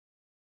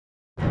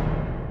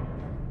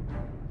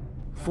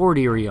Fort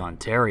Erie,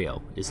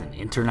 Ontario is an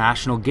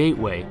international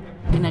gateway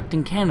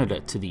connecting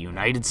Canada to the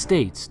United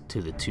States to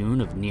the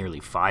tune of nearly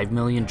 5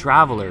 million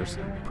travelers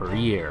per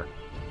year.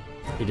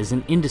 It is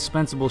an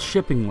indispensable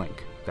shipping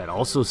link that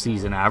also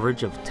sees an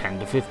average of 10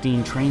 to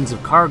 15 trains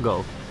of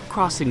cargo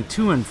crossing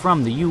to and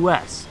from the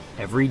US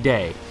every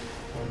day.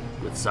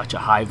 With such a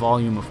high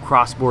volume of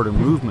cross-border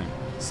movement,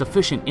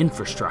 sufficient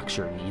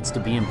infrastructure needs to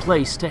be in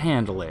place to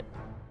handle it.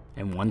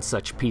 And one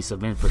such piece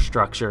of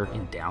infrastructure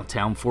in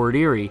downtown Fort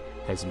Erie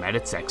has met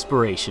its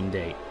expiration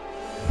date: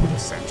 the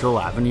Central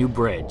Avenue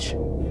Bridge.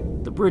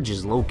 The bridge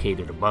is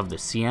located above the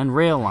CN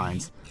rail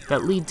lines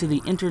that lead to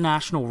the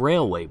International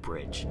Railway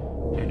Bridge,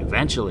 and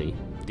eventually,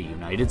 the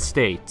United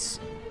States.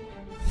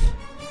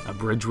 A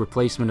bridge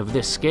replacement of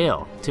this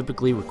scale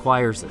typically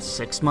requires a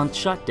 6-month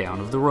shutdown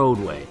of the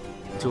roadway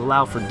to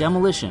allow for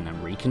demolition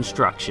and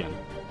reconstruction.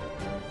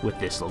 With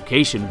this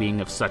location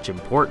being of such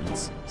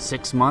importance,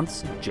 6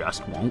 months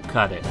just won't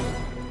cut it.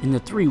 In the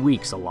 3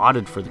 weeks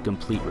allotted for the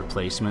complete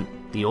replacement,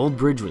 the old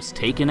bridge was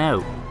taken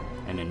out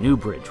and a new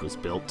bridge was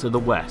built to the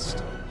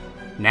west.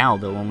 Now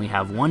they'll only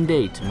have 1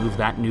 day to move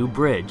that new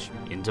bridge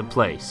into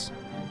place.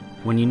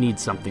 When you need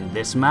something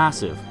this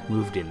massive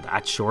moved in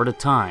that short a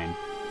time,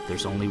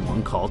 there's only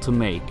one call to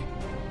make: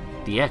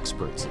 the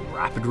experts in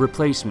rapid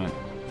replacement,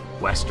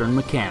 Western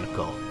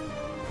Mechanical.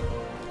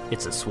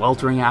 It's a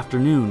sweltering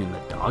afternoon in the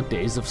dog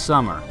days of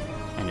summer,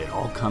 and it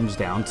all comes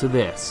down to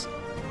this: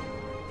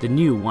 the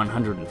new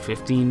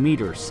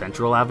 115-meter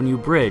Central Avenue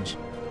Bridge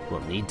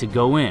will need to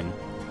go in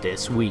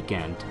this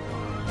weekend.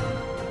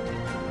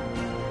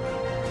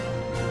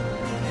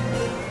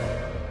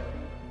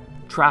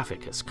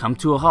 Traffic has come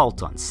to a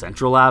halt on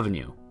Central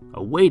Avenue,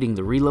 awaiting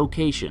the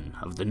relocation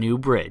of the new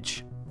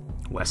bridge.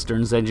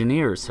 Western's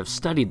engineers have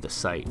studied the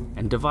site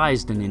and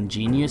devised an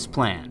ingenious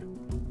plan.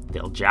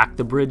 They'll jack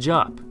the bridge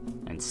up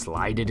and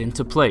slide it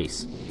into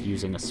place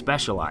using a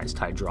specialized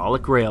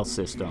hydraulic rail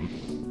system.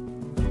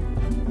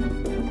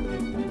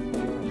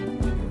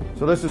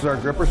 So this is our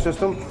gripper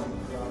system.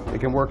 It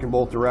can work in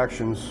both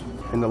directions.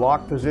 In the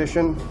lock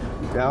position,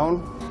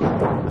 down,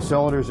 the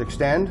cylinders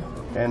extend,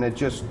 and it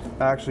just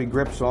actually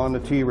grips on the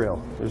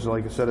T-rail. There's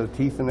like a set of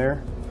teeth in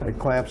there. It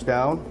clamps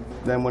down.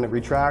 Then when it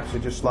retracts,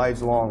 it just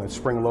slides along. It's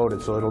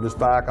spring-loaded, so it'll just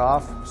back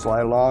off,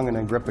 slide along, and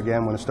then grip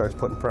again when it starts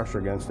putting pressure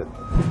against it.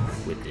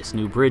 With this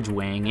new bridge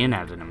weighing in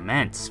at an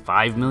immense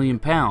 5 million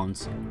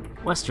pounds,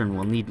 Western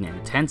will need an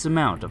intense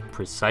amount of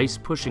precise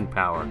pushing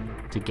power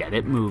to get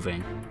it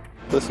moving.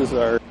 This is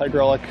our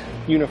hydraulic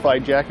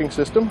unified jacking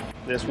system.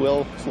 This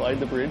will slide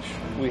the bridge.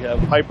 We have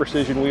high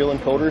precision wheel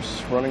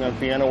encoders running on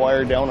piano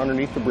wire down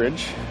underneath the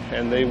bridge,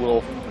 and they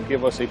will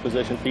give us a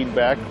position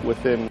feedback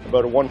within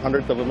about a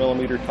 1/100th of a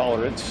millimeter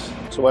tolerance.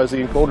 So as the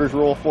encoders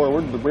roll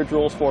forward, the bridge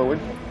rolls forward.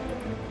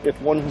 If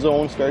one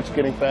zone starts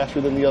getting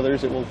faster than the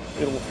others, it will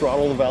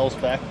throttle the valves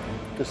back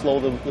to slow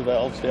the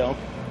valves down.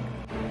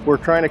 We're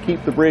trying to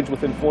keep the bridge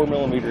within 4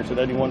 millimeters at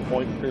any one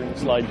point during the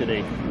slide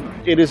today.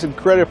 It is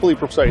incredibly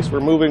precise. We're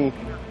moving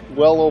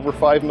well over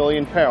 5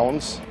 million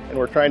pounds, and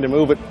we're trying to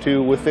move it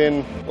to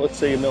within, let's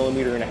say, 1.5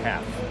 millimeters.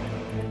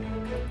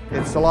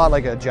 It's a lot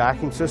like a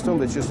jacking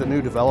system. It's just a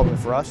new development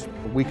for us.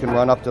 We can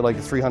run up to like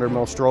a 300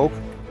 mil stroke,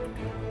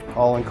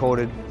 all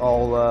encoded,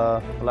 all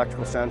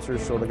electrical sensors.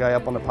 So the guy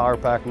up on the power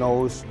pack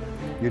knows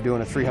you're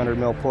doing a 300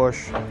 mil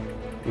push.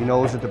 He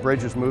knows that the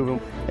bridge is moving,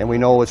 and we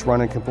know it's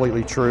running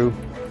completely true,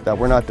 that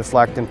we're not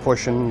deflecting,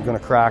 pushing, going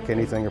to crack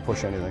anything or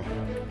push anything.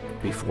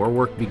 Before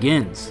work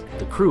begins,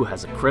 the crew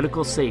has a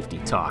critical safety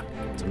talk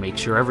to make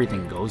sure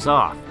everything goes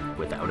off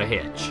without a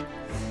hitch.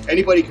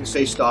 Anybody can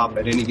say stop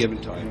at any given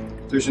time.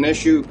 If there's an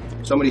issue,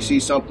 somebody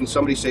sees something,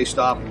 somebody say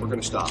stop, we're going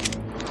to stop.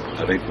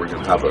 I think we're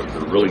going to have a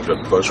really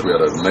good push. We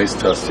had a nice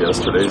test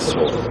yesterday, so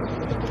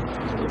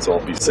let's all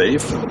be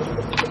safe.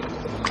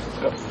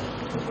 Yep.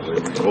 There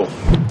we go.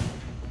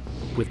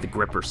 With the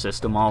gripper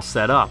system all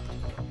set up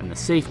and the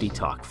safety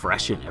talk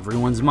fresh in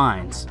everyone's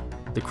minds,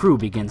 the crew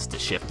begins to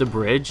shift the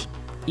bridge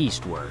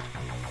eastward.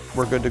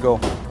 We're good to go.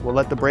 We'll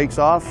let the brakes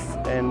off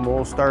and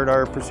we'll start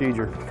our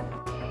procedure.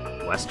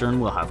 Western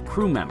will have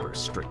crew members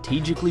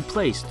strategically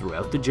placed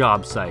throughout the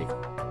job site,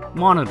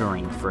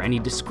 monitoring for any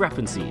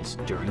discrepancies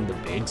during the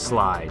big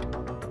slide.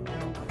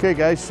 Okay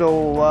guys,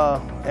 so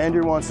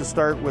Andrew wants to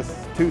start with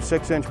 2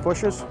 6-inch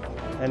pushes,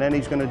 and then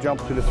he's going to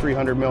jump to the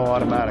 300 mil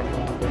automatic.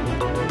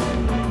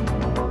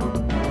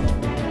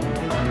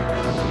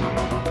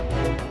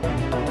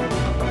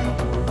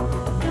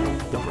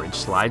 The bridge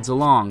slides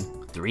along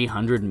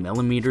 300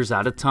 millimeters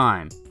at a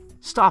time,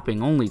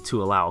 stopping only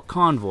to allow a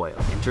convoy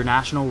of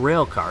international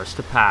rail cars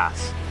to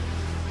pass.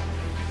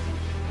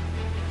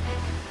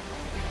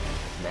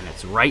 Then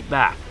it's right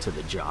back to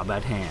the job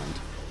at hand.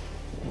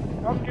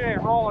 Okay,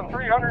 rolling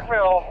 300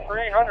 mil,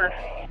 300.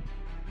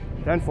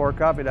 10-4,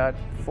 copy that,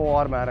 full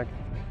automatic.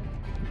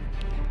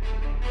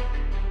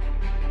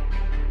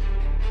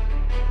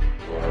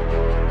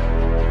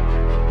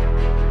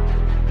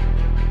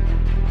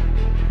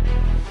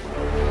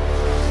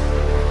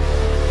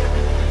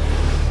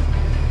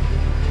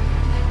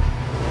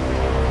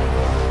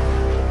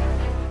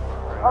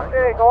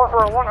 Okay, going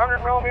for a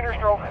 100 millimeter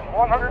stroke.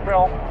 100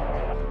 mil.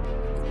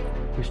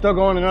 We're still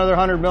going another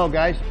 100 mil,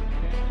 guys.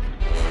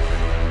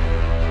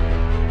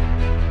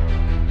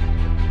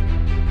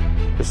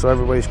 Just so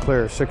everybody's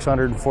clear,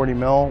 640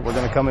 mil. We're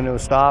going to come into a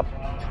stop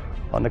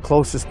on the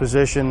closest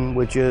position,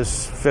 which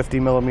is 50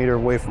 millimeter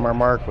away from our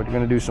mark. We're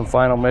going to do some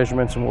final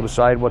measurements and we'll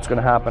decide what's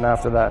going to happen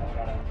after that.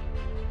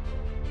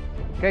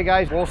 Okay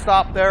guys, we'll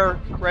stop there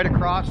right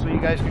across so you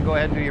guys can go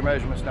ahead and do your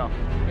measurements now.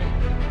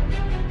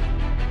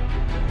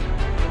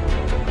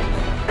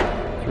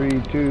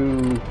 3,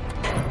 2,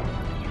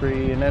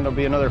 3, and then there'll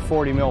be another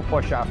 40 mil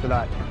push after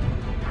that.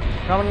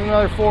 Coming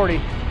another 40.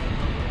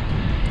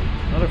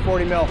 Another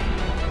 40 mil.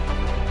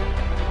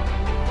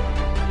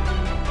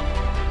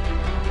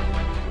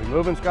 We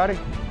moving, Scotty?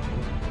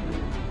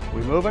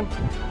 We moving?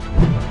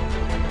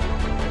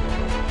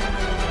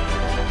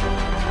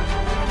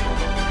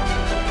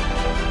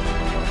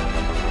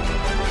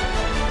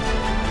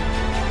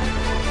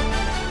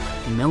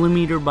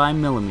 Millimeter by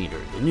millimeter,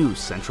 the new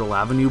Central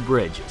Avenue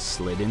Bridge is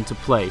slid into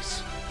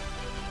place.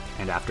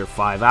 And after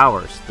 5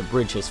 hours, the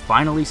bridge has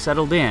finally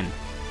settled in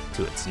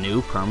to its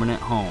new permanent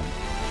home.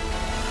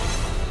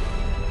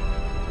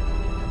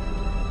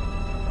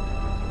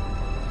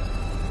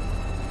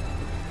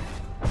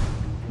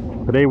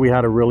 Today we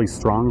had a really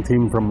strong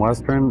team from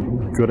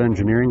Western, good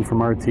engineering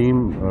from our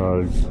team,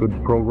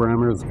 good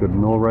programmers, good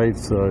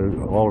millwrights,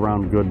 all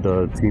around good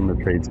team of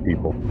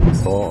tradespeople.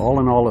 So all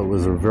in all, it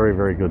was a very,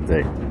 very good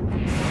day.